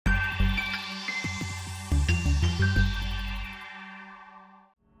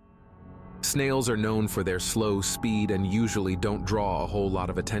Snails are known for their slow speed and usually don't draw a whole lot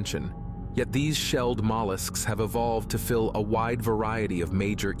of attention. Yet these shelled mollusks have evolved to fill a wide variety of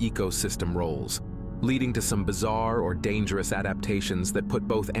major ecosystem roles, leading to some bizarre or dangerous adaptations that put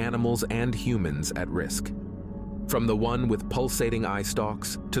both animals and humans at risk. From the one with pulsating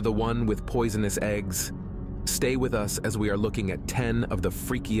eyestalks to the one with poisonous eggs, stay with us as we are looking at 10 of the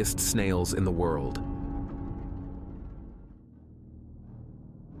freakiest snails in the world.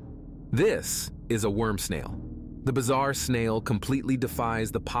 This is a worm snail. The bizarre snail completely defies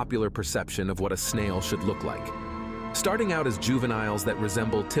the popular perception of what a snail should look like. Starting out as juveniles that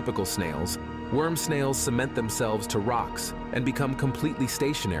resemble typical snails, worm snails cement themselves to rocks and become completely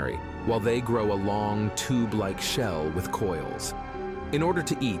stationary while they grow a long, tube-like shell with coils. In order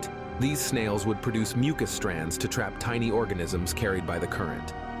to eat, these snails would produce mucus strands to trap tiny organisms carried by the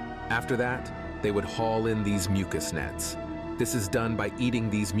current. After that, they would haul in these mucus nets. This is done by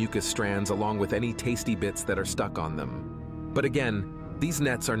eating these mucus strands along with any tasty bits that are stuck on them. But again, these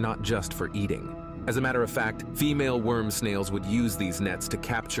nets are not just for eating. As a matter of fact, female worm snails would use these nets to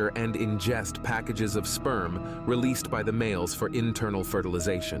capture and ingest packages of sperm released by the males for internal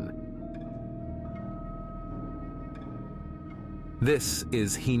fertilization. This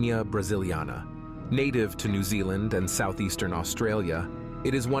is Hinea brasiliana. Native to New Zealand and southeastern Australia,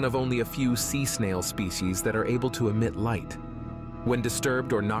 it is one of only a few sea snail species that are able to emit light. When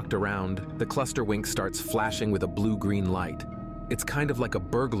disturbed or knocked around, the clusterwink starts flashing with a blue-green light. It's kind of like a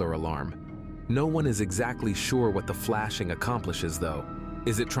burglar alarm. No one is exactly sure what the flashing accomplishes, though.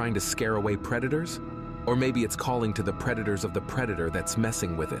 Is it trying to scare away predators? Or maybe it's calling to the predators of the predator that's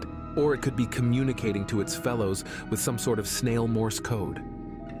messing with it. Or it could be communicating to its fellows with some sort of snail Morse code.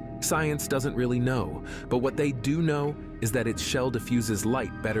 Science doesn't really know, but what they do know is that its shell diffuses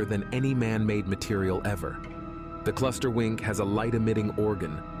light better than any man-made material ever. The clusterwink has a light-emitting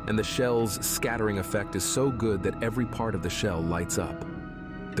organ, and the shell's scattering effect is so good that every part of the shell lights up.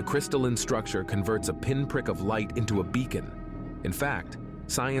 The crystalline structure converts a pinprick of light into a beacon. In fact,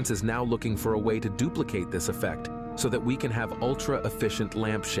 science is now looking for a way to duplicate this effect so that we can have ultra-efficient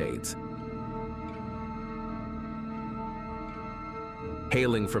lampshades.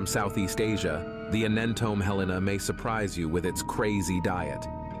 Hailing from Southeast Asia, the Anentome helena may surprise you with its crazy diet.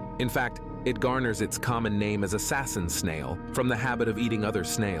 In fact, it garners its common name as assassin snail from the habit of eating other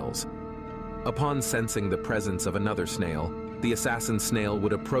snails. Upon sensing the presence of another snail, the assassin snail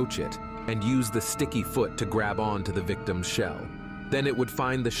would approach it and use the sticky foot to grab onto the victim's shell. Then it would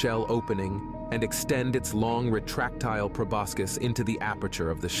find the shell opening and extend its long retractile proboscis into the aperture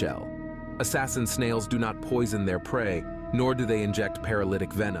of the shell. Assassin snails do not poison their prey, nor do they inject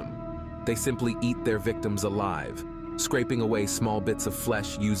paralytic venom. They simply eat their victims alive, scraping away small bits of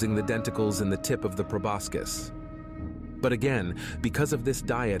flesh using the denticles in the tip of the proboscis. But again, because of this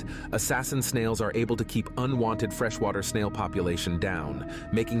diet, assassin snails are able to keep unwanted freshwater snail population down,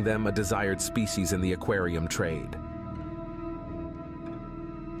 making them a desired species in the aquarium trade.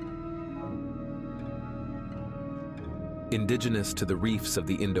 Indigenous to the reefs of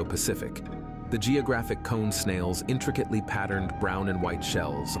the Indo-Pacific, the geographic cone snail's intricately patterned brown and white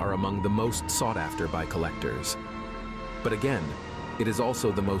shells are among the most sought after by collectors. But again, it is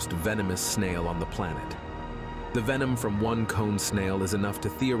also the most venomous snail on the planet. The venom from one cone snail is enough to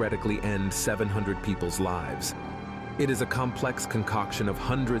theoretically end 700 people's lives. It is a complex concoction of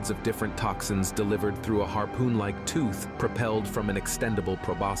hundreds of different toxins delivered through a harpoon-like tooth propelled from an extendable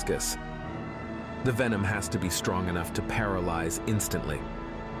proboscis. The venom has to be strong enough to paralyze instantly.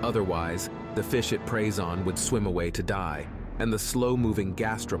 Otherwise, the fish it preys on would swim away to die, and the slow-moving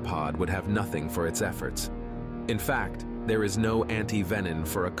gastropod would have nothing for its efforts. In fact, there is no anti-venom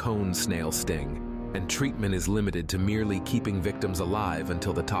for a cone snail sting, and treatment is limited to merely keeping victims alive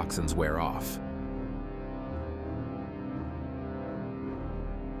until the toxins wear off.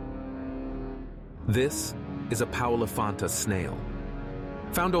 This is a powelliphanta snail.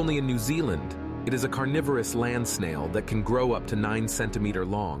 Found only in New Zealand, it is a carnivorous land snail that can grow up to 9 centimeters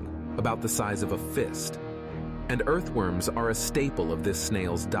long, about the size of a fist. And earthworms are a staple of this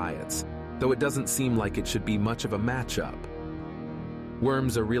snail's diets, though it doesn't seem like it should be much of a matchup.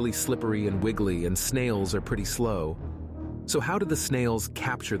 Worms are really slippery and wiggly, and snails are pretty slow. So how do the snails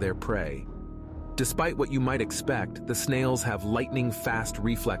capture their prey? Despite what you might expect, the snails have lightning-fast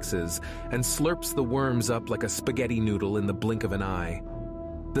reflexes and slurps the worms up like a spaghetti noodle in the blink of an eye.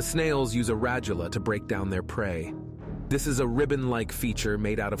 The snails use a radula to break down their prey. This is a ribbon-like feature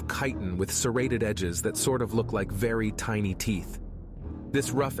made out of chitin with serrated edges that sort of look like very tiny teeth.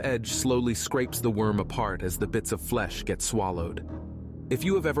 This rough edge slowly scrapes the worm apart as the bits of flesh get swallowed. If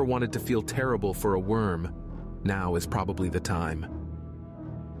you have ever wanted to feel terrible for a worm, now is probably the time.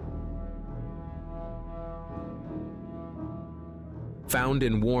 Found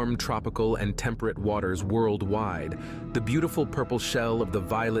in warm tropical and temperate waters worldwide, the beautiful purple shell of the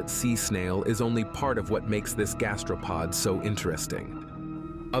violet sea snail is only part of what makes this gastropod so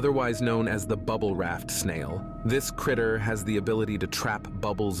interesting. Otherwise known as the bubble raft snail, this critter has the ability to trap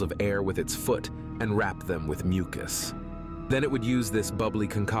bubbles of air with its foot and wrap them with mucus. Then it would use this bubbly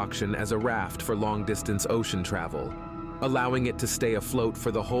concoction as a raft for long-distance ocean travel, allowing it to stay afloat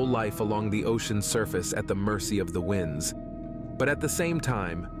for the whole life along the ocean surface at the mercy of the winds, but at the same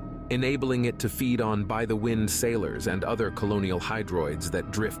time, enabling it to feed on by-the-wind sailors and other colonial hydroids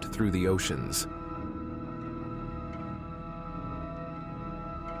that drift through the oceans.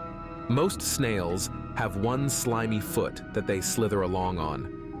 Most snails have one slimy foot that they slither along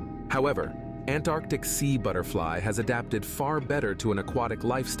on. However, Antarctic sea butterfly has adapted far better to an aquatic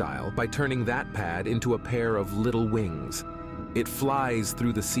lifestyle by turning that pad into a pair of little wings. It flies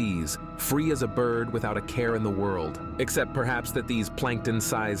through the seas, free as a bird without a care in the world, except perhaps that these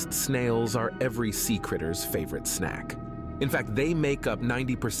plankton-sized snails are every sea critter's favorite snack. In fact, they make up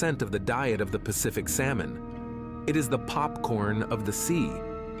 90% of the diet of the Pacific salmon. It is the popcorn of the sea.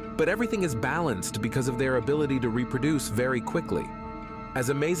 But everything is balanced because of their ability to reproduce very quickly. As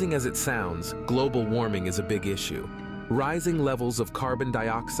amazing as it sounds, global warming is a big issue. Rising levels of carbon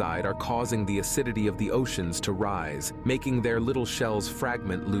dioxide are causing the acidity of the oceans to rise, making their little shells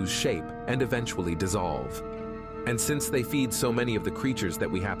fragment, lose shape, and eventually dissolve. And since they feed so many of the creatures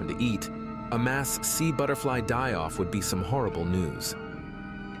that we happen to eat, a mass sea butterfly die-off would be some horrible news.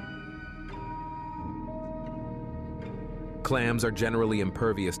 Clams are generally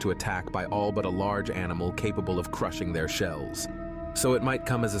impervious to attack by all but a large animal capable of crushing their shells. So it might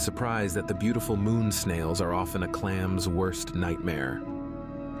come as a surprise that the beautiful moon snails are often a clam's worst nightmare.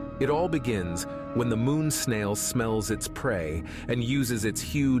 It all begins when the moon snail smells its prey and uses its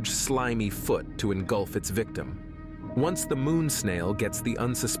huge, slimy foot to engulf its victim. Once the moon snail gets the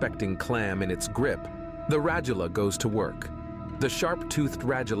unsuspecting clam in its grip, the radula goes to work. The sharp-toothed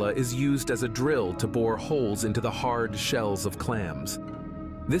radula is used as a drill to bore holes into the hard shells of clams.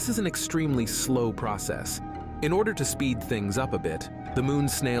 This is an extremely slow process. In order to speed things up a bit, the moon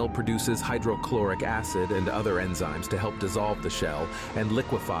snail produces hydrochloric acid and other enzymes to help dissolve the shell and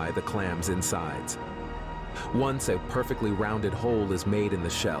liquefy the clam's insides. Once a perfectly rounded hole is made in the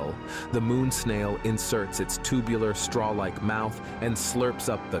shell, the moon snail inserts its tubular straw-like mouth and slurps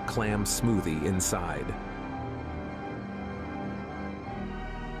up the clam smoothie inside.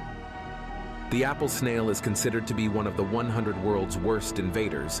 The apple snail is considered to be one of the 100 world's worst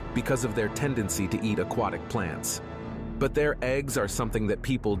invaders because of their tendency to eat aquatic plants. But their eggs are something that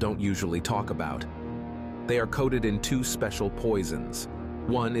people don't usually talk about. They are coated in two special poisons.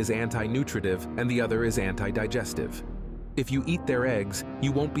 One is anti-nutritive and the other is anti-digestive. If you eat their eggs,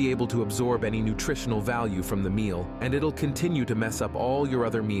 you won't be able to absorb any nutritional value from the meal, and it'll continue to mess up all your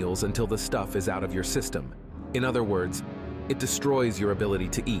other meals until the stuff is out of your system. In other words, it destroys your ability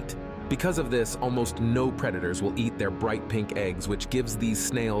to eat. Because of this, almost no predators will eat their bright pink eggs, which gives these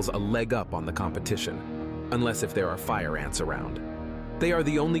snails a leg up on the competition, unless if there are fire ants around. They are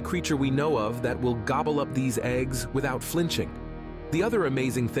the only creature we know of that will gobble up these eggs without flinching. The other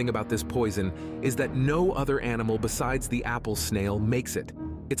amazing thing about this poison is that no other animal besides the apple snail makes it.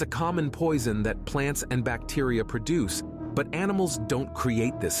 It's a common poison that plants and bacteria produce, but animals don't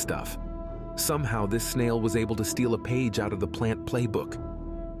create this stuff. Somehow this snail was able to steal a page out of the plant playbook.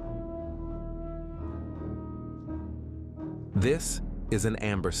 This is an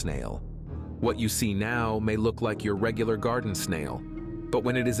amber snail. What you see now may look like your regular garden snail, but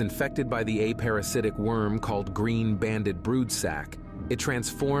when it is infected by the aparasitic worm called green-banded broodsac, it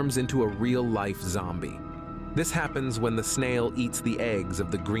transforms into a real-life zombie. This happens when the snail eats the eggs of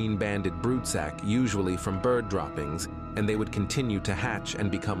the green-banded broodsac, usually from bird droppings, and they would continue to hatch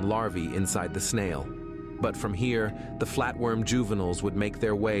and become larvae inside the snail. But from here, the flatworm juveniles would make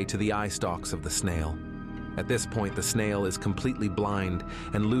their way to the eyestalks of the snail. At this point, the snail is completely blind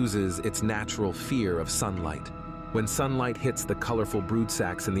and loses its natural fear of sunlight. When sunlight hits the colorful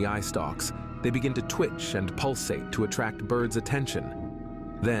broodsacs in the eyestalks, they begin to twitch and pulsate to attract birds' attention.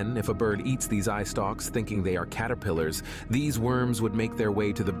 Then, if a bird eats these eyestalks thinking they are caterpillars, these worms would make their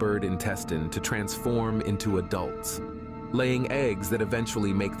way to the bird intestine to transform into adults, laying eggs that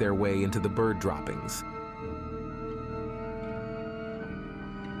eventually make their way into the bird droppings.